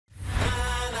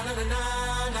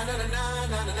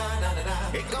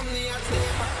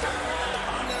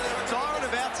Siren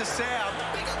about to sound.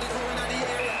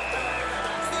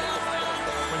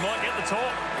 We might get the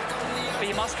talk, but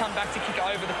you must come back to kick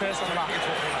over the person on the mark.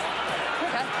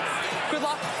 Okay. Good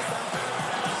luck.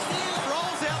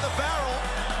 Rolls out the barrel.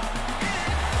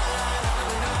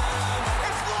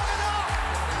 It's long enough.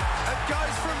 It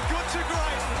goes from good to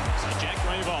great. So Jack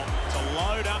Riewoldt to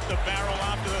load up the barrel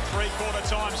after the three-quarter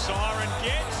time siren.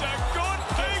 Gets a good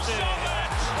piece of it.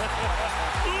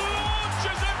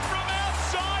 Launches it from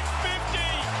outside 50.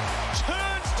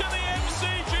 Turns to the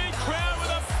MCG crowd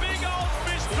with a big old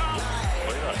fist pump.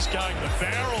 He's going the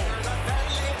barrel.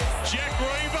 Jack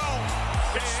Riewoldt.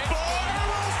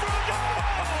 Spirals from goal.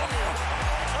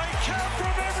 They come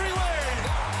from everywhere.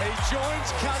 He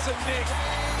joins cousin Nick,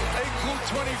 equal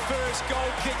 21st goal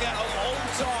kicker of all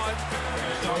time.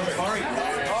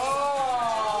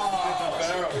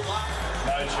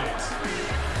 No chance.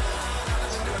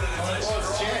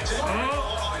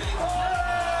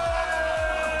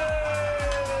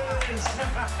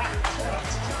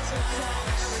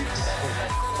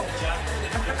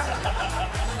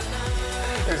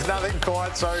 There's nothing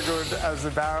quite so good as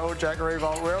the barrel. Jack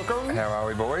Riewoldt, welcome. How are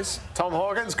we, boys? Tom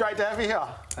Hawkins, great to have you here.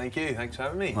 Thank you. Thanks for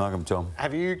having me. Welcome, Tom.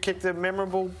 Have you kicked a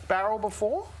memorable barrel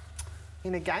before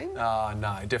in a game?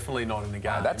 No, definitely not in the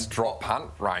game. That's drop punt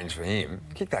range for him.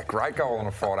 Kicked that great goal on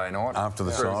a Friday night. After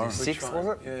the siren. Sixth, was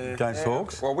it? Yeah. Against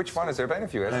Hawks? Well, which one has there been a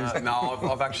few? No,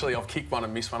 I've kicked one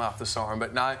and missed one after the siren.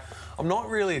 But no, I'm not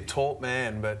really a taught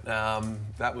man, but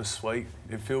that was sweet.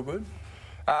 Did it feel good?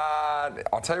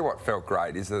 I'll tell you what felt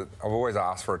great is that I've always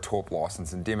asked for a TORP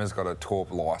licence, and Dimmer's got a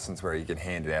TORP licence where you can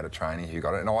hand it out at training if you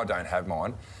got it, and I don't have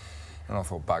mine. And I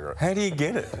thought, bugger it. How do you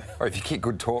get it? Or if you kick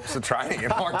good torps at training,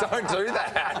 and I don't do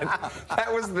that.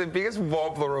 That was the biggest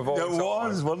wobbler of all time. It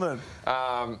was, wasn't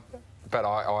it? But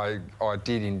I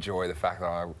did enjoy the fact that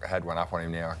I had one up on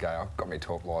him now. Okay, I've got my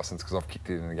TORP licence because I've kicked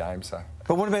it in the game, so...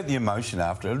 But what about the emotion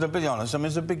after it? To be honest, I mean,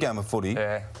 it's a big game of footy.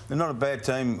 Yeah. They're not a bad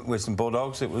team, Western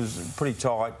Bulldogs. It was pretty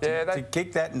tight. Yeah, to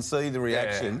kick that and see the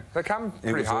reaction. Yeah. They come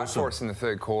pretty hard for us in the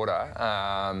third quarter.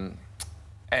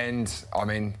 And, I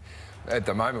mean, at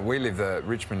the moment,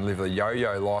 Richmond live the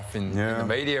yo-yo life in the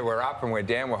media. We're up and we're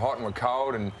down, we're hot and we're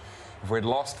cold. And if we'd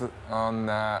lost on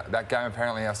that game,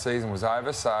 apparently our season was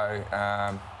over. So,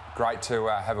 great to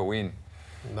have a win.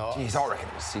 Nice. Jeez, I reckon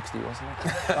it was 60, wasn't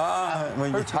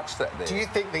it? Who touched that there? Do you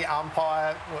think the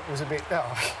umpire was a bit...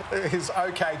 his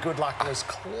OK good luck was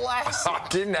classic. I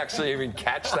didn't actually even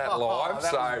catch that live.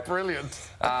 That was brilliant.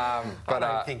 But I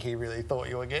don't think he really thought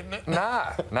you were getting it. No,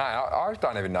 I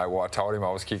don't even know why I told him I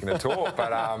was kicking a talk,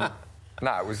 but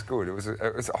no, it was good. It was.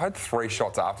 I had 3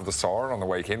 shots after the siren on the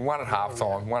weekend, one at half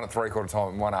time, one at three-quarter time,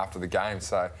 and one after the game.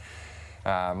 So,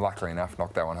 luckily enough,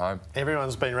 knocked that one home.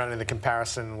 Everyone's been running the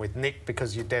comparison with Nick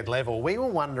because you're dead level. We were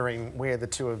wondering where the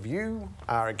two of you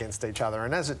are against each other,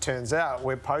 and as it turns out,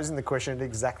 we're posing the question at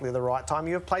exactly the right time.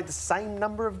 You have played the same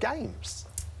number of games.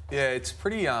 Yeah, it's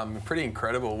pretty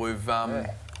incredible.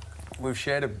 We've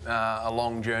shared a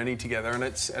long journey together, and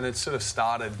it's sort of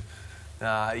started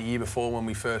a year before when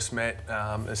we first met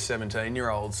as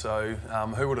 17-year-olds. So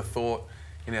who would have thought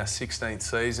in our 16th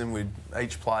season we'd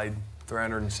each played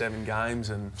 307 games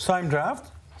and... Same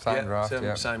draft? Same draft.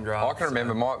 Same draft. I can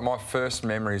remember my first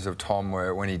memories of Tom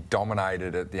were when he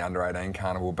dominated at the under-18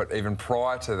 carnival, but even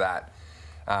prior to that,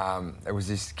 it was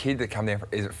this kid that come down,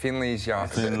 is it Finley's young?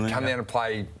 Come down to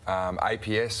play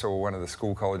APS or one of the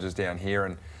school colleges down here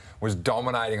and was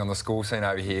dominating on the school scene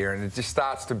over here, and it just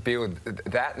starts to build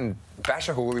that, and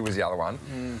Basher Hooley was the other one.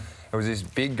 It was this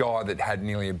big guy that had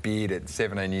nearly a beard at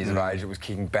 17 years of age that was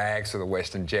kicking bags for the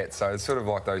Western Jets. So it's sort of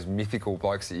like those mythical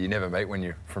blokes that you never meet when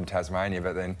you're from Tasmania,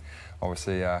 but then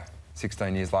obviously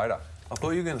 16 years later. I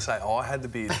thought you were going to say I had the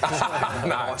beard.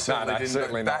 No,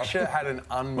 certainly not. Basher had an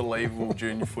unbelievable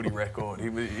junior footy record. He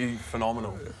was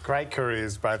phenomenal. Great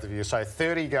careers, both of you. So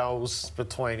 30 goals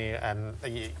between you, and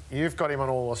you've got him on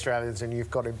All Australians and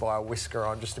you've got him by a whisker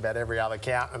on just about every other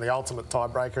count. And the ultimate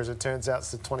tiebreaker, as it turns out,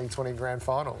 is the 2020 Grand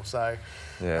Final. So,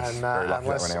 yes, and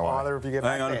unless either of you get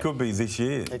Hang on, it could be this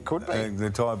year. It could be.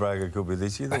 The tiebreaker could be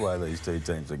this year, the way these two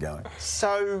teams are going.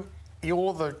 So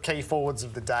you're the key forwards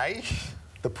of the day.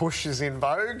 The push is in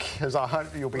vogue, as I hope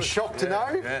you'll be shocked to know.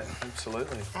 Yeah,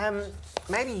 absolutely.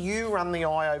 Maybe you run the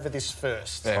eye over this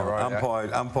first. Yeah, right.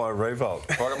 Umpire Riewoldt.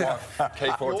 I got my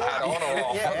key forwards hat on or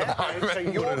off at the moment. So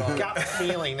your gut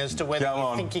feeling as to whether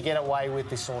you think you get away with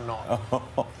this or not?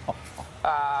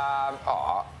 I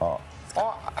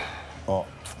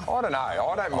don't know.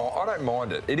 I don't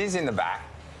mind it. It is in the back.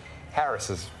 Harris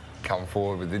has come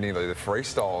forward with nearly the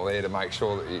freestyle there to make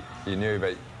sure that you knew,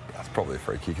 but That's probably a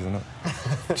free kick, isn't it?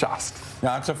 Just.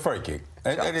 No, it's a free kick.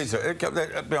 It is.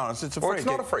 To be honest, it's a free kick. It's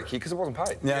not a free kick because it wasn't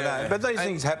paid. No, but these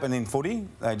things happen in footy.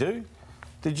 They do.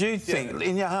 Did you think,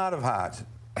 in your heart of hearts,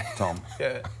 Tom?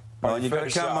 Yeah. Well, you've got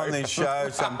to come on this show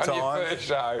sometime. Your first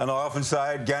show. And I often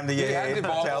say, gun to your head,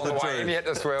 tell the truth. And you had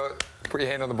to swear, put your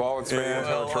hand on the ball and swear to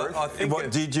tell the truth. I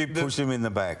think did you push him in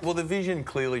the back? Well, the vision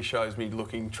clearly shows me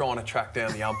trying to track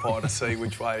down the umpire to see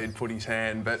which way he'd put his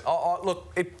hand. But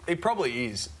look, it probably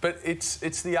is. But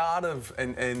it's the art of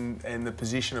and the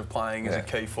position of playing as a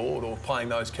key forward or playing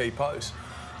those key posts.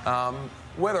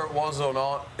 Whether it was or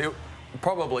not,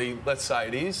 probably, let's say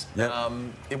it is. Yep.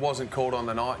 It wasn't called on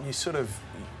the night. You sort of.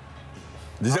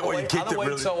 Is that why you kicked it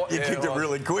really? You kicked it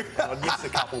really quick. I'd missed a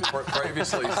couple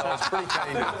previously, so I was pretty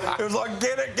keen. It was like,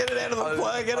 get it out of the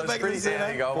play, get it back in the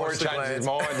centre. Before he changed his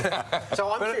mind.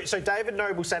 So I'm curious. So David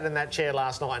Noble sat in that chair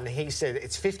last night and he said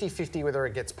it's 50-50 whether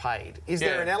it gets paid. Is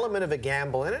there an element of a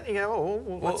gamble in it? You go,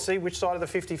 well, let's see which side of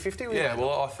the 50-50 we Yeah,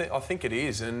 well, I think it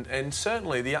is, and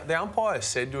certainly the umpire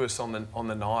said to us on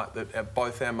the night that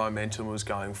both our momentum was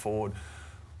going forward.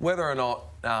 Whether or not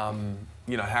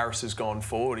Harris has gone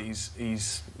forward,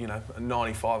 he's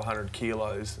 95, 100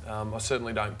 kilos. I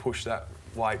certainly don't push that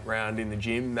weight round in the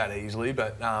gym that easily,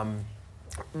 but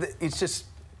it's just,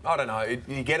 I don't know.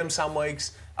 You get him some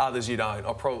weeks, others you don't.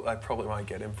 They probably won't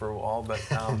get him for a while, but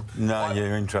no,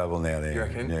 you're in trouble now. There, you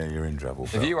reckon? Yeah, you're in trouble.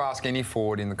 If you ask any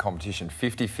forward in the competition,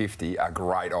 50-50 are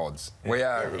great odds.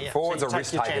 Forwards are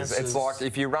risk takers. It's like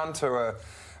if you run to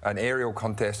an aerial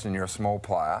contest and you're a small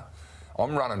player,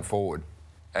 I'm running forward.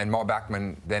 And my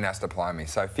backman then has to play me.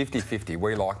 So 50-50,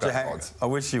 we like those odds. I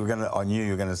wish you were going to. I knew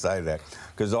you were going to say that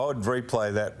because I'd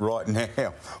replay that right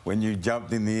now when you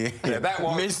jumped in the air,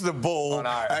 missed the ball,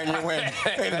 and you went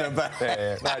in the back.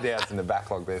 Yeah, no doubt it's in the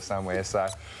backlog there somewhere. So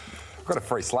I've got a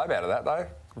free slab out of that though.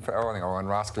 I think I won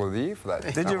Rascal of the Year for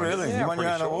that. Did you really? Yeah, you won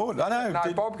your own award? I know.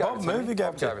 No, Bob gave it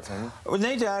to me. We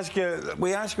need to ask you.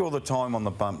 We ask you all the time on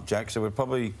the bump, Jack. So we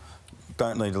probably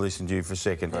don't need to listen to you for a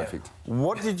second. Perfect.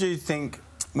 What did you think?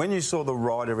 When you saw the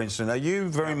Ryder incident, are you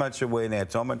very much aware now,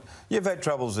 Tom? And you've had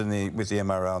troubles with the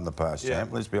MRO in the past,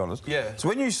 champ, let's be honest. Yeah. So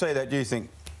when you see that, do you think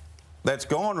that's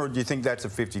gone or do you think that's a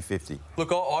 50-50?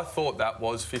 Look, I thought that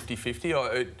was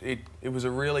 50-50. It was a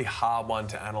really hard one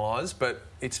to analyse, but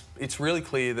it's really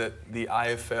clear that the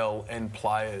AFL and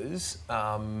players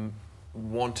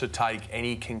want to take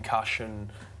any concussion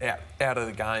out of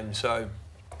the game. So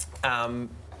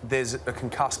there's a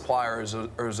concussed player as a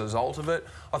result of it.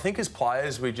 I think as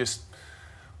players we just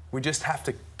have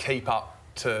to keep up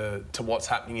to what's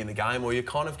happening in the game, or you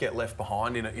kind of get left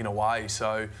behind in a way.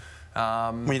 So you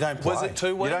don't play. Was it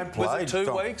 2 weeks? You don't play. Was it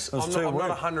 2 weeks? I'm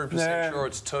not 100% sure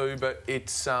it's 2, but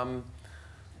it's the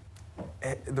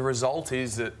result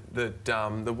is that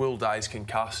the Will Day's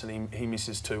concussed and he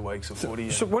misses 2 weeks of footy.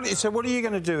 So what are you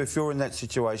going to do if you're in that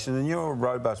situation and you're a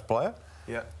robust player?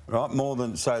 Yeah. Right, more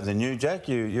than, say, than you, Jack.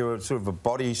 You're sort of a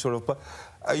body sort of player.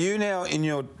 Are you now in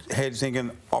your head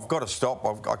thinking, I've got to stop,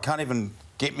 I can't even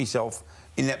get myself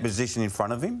in that position in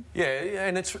front of him? Yeah,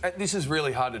 and this is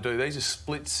really hard to do. These are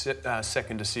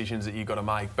split-second decisions that you've got to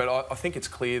make. But I think it's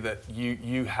clear that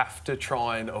you have to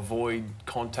try and avoid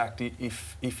contact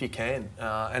if you can.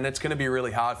 And it's going to be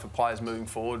really hard for players moving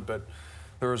forward, but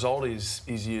the result is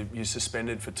you're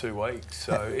suspended for 2 weeks.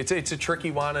 So it's a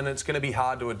tricky one and it's going to be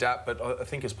hard to adapt, but I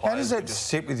think as players... How does that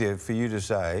sit with you for you to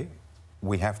say,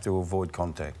 we have to avoid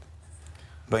contact?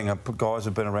 Guys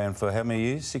have been around for how many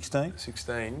years? 16?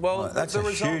 16. Well, that's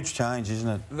a huge change,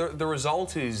 isn't it? The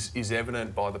result is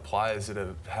evident by the players that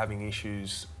are having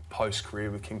issues post-career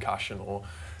with concussion or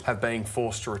have been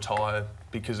forced to retire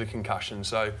because of concussion.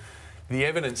 So the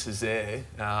evidence is there.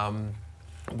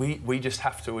 We just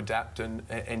have to adapt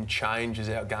and change as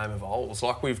our game evolves,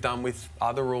 like we've done with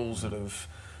other rules that have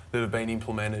been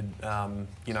implemented,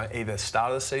 either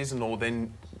start of the season or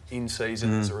then in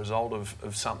season as a result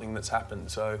of something that's happened.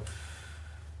 So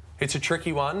it's a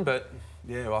tricky one, but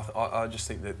yeah, I just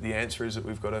think that the answer is that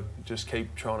we've got to just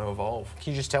keep trying to evolve.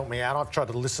 Can you just help me out? I've tried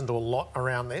to listen to a lot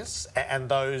around this, and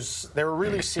there are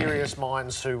really serious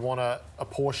minds who want to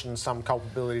apportion some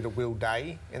culpability to Will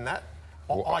Day in that.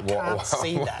 I can't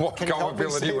see that. What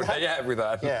culpability would he have with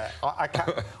that? Yeah, I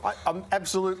can't. I'm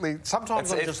absolutely.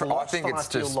 Sometimes I'm just lost. I think it's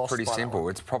just pretty simple.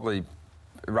 It's probably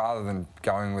rather than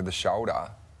going with the shoulder,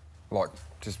 like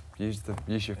just use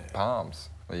your palms.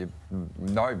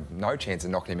 No chance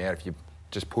of knocking him out if you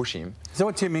just push him. Is that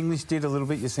what Tim English did a little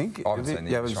bit? You think? I haven't seen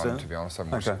the English one, to be honest. I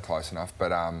haven't watched it close enough,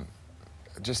 but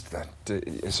just that,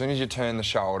 as soon as you turn the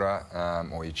shoulder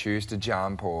or you choose to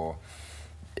jump or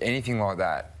anything like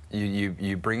that.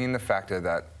 You bring in the factor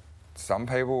that some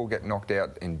people get knocked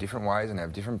out in different ways and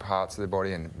have different parts of their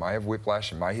body and may have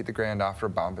whiplash and may hit the ground after a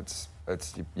bump.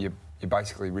 You're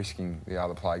basically risking the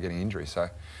other player getting injury. So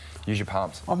use your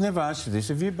pumps. I've never asked you this.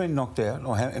 Have you been knocked out?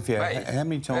 Or how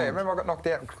many times? Yeah, remember I got knocked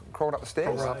out and crawled up the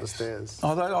stairs? Crawled up the stairs.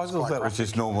 Oh, I thought that was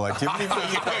just normal activity for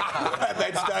you at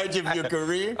that stage of your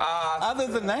career. Other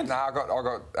than that? No,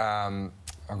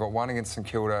 I got one against St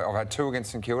Kilda. I've had 2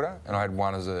 against St Kilda, and I had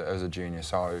 1 as a junior,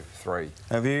 so 3.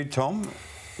 Have you, Tom?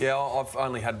 Yeah, I've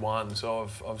only had 1, so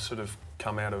I've sort of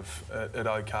come out of it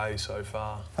okay so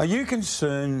far. Are you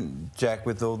concerned, Jack,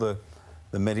 with all the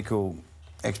medical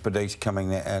expertise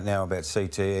coming out now about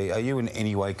CTE? Are you in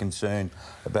any way concerned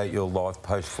about your life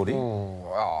post-footy?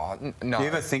 No. Do you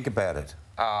ever think about it?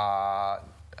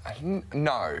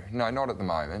 No, not at the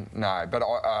moment. No, but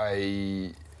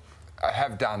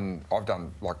I've done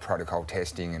like protocol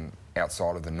testing and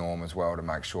outside of the norm as well to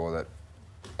make sure that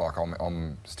like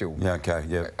I'm still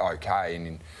okay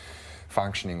and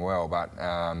functioning well. But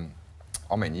I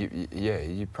mean,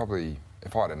 you probably,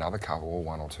 if I had another couple or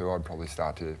 1 or 2, I'd probably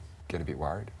start to get a bit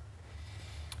worried.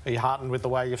 Are you heartened with the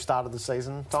way you've started the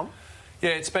season, Tom? Yeah,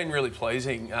 it's been really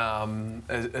pleasing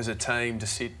as a team to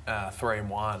sit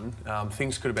 3-1.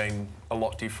 Things could have been a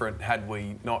lot different had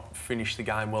we not finished the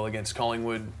game well against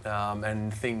Collingwood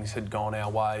and things had gone our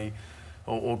way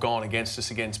or gone against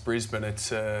us against Brisbane. I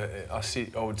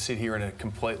would sit here in a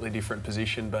completely different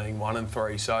position being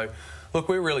 1-3. So, look,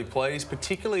 we're really pleased,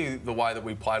 particularly the way that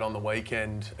we played on the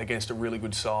weekend against a really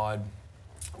good side.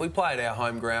 We play at our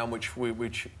home ground, which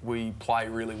we play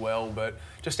really well, but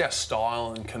just our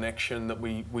style and connection that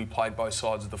we played both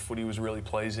sides of the footy was really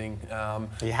pleasing. Are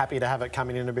you happy to have it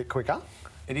coming in a bit quicker?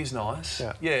 It is nice.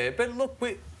 Yeah, but look,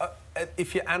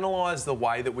 if you analyse the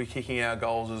way that we're kicking our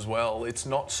goals as well, it's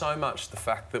not so much the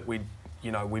fact that we're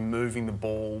moving the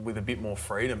ball with a bit more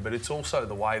freedom, but it's also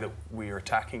the way that we're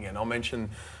attacking it. I mentioned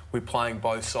we're playing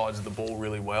both sides of the ball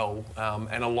really well,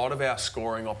 and a lot of our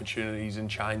scoring opportunities and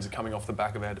chains are coming off the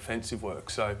back of our defensive work.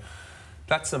 So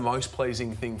that's the most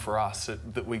pleasing thing for us,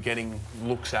 that we're getting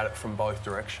looks at it from both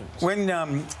directions.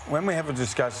 When we have a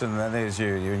discussion, and there's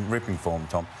you're in ripping form,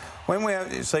 Tom. When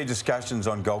we see discussions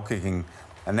on goal kicking,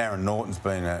 and Aaron Norton's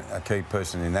been a key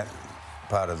person in that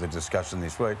part of the discussion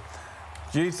this week,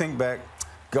 do you think back,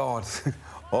 God,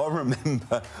 I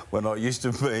remember when I used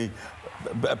to be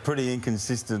a pretty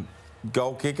inconsistent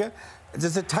goal kicker.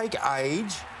 Does it take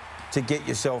age to get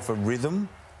yourself a rhythm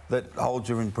that holds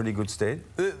you in pretty good stead?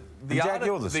 The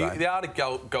art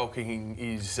of goal kicking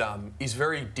is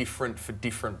very different for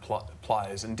different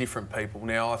players and different people.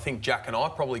 Now, I think Jack and I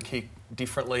probably kick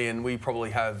differently, and we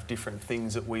probably have different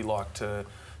things that we like to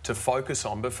focus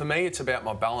on. But for me, it's about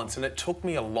my balance, and it took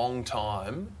me a long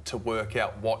time to work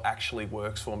out what actually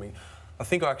works for me. I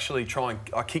think I actually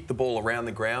I kick the ball around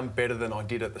the ground better than I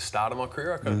did at the start of my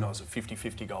career. I was a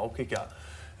 50-50 goal kicker.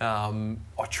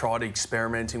 I tried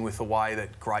experimenting with the way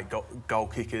that great goal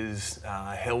kickers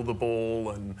held the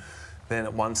ball, and then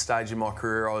at one stage in my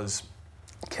career I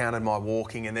counted my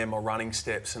walking and then my running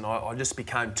steps, and I just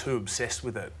became too obsessed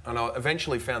with it. And I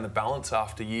eventually found the balance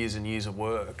after years and years of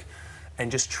work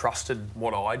and just trusted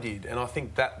what I did. And I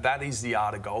think that is the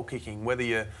art of goal kicking. Whether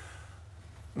you're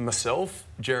myself,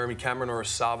 Jeremy Cameron, or a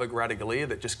Savak Radaglia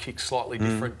that just kicks slightly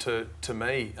different to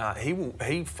me,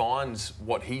 he finds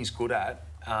what he's good at,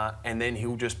 and then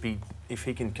he'll just be, if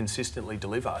he can consistently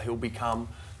deliver, he'll become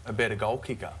a better goal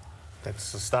kicker.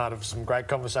 That's the start of some great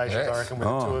conversations, I reckon, with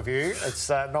the two of you. It's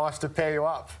nice to pair you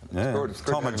up. Yeah. It's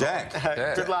good Tom and Jack.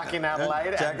 Good luck in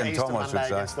Adelaide. Jack and Easter Tom, I should Monday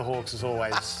say. against the Hawks is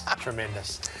always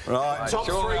tremendous. Right. Top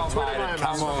Surely 3 I've Twitter made it. moments.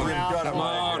 Come on. You've got it, Come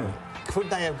on. Could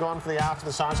they have gone for the after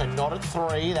the sign? So not at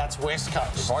 3, that's West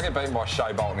Coast. If I get beaten by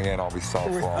Shea Bolton again, I'll be so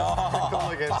fine.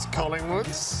 Goal against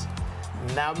Collingwoods.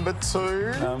 Number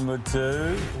 2. Number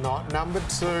 2. Not number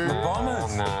 2. The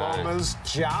Bombers. The Bombers,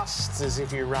 just as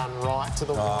if you run right to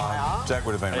the wire. Jack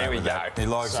would have been There right we with go. that. He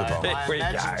likes the Bombers. I we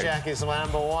imagine go. Jack is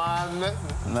number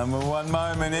 1. Number 1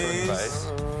 moment is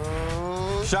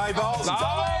Shea Bolton.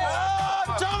 No!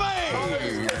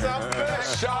 Tommy! It's our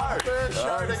first show.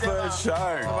 First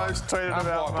show. Most tweeted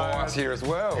about bias here as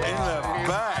well. In the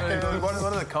back. What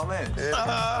are the comments? You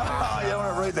don't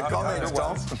want to read the comments,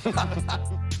 Tom?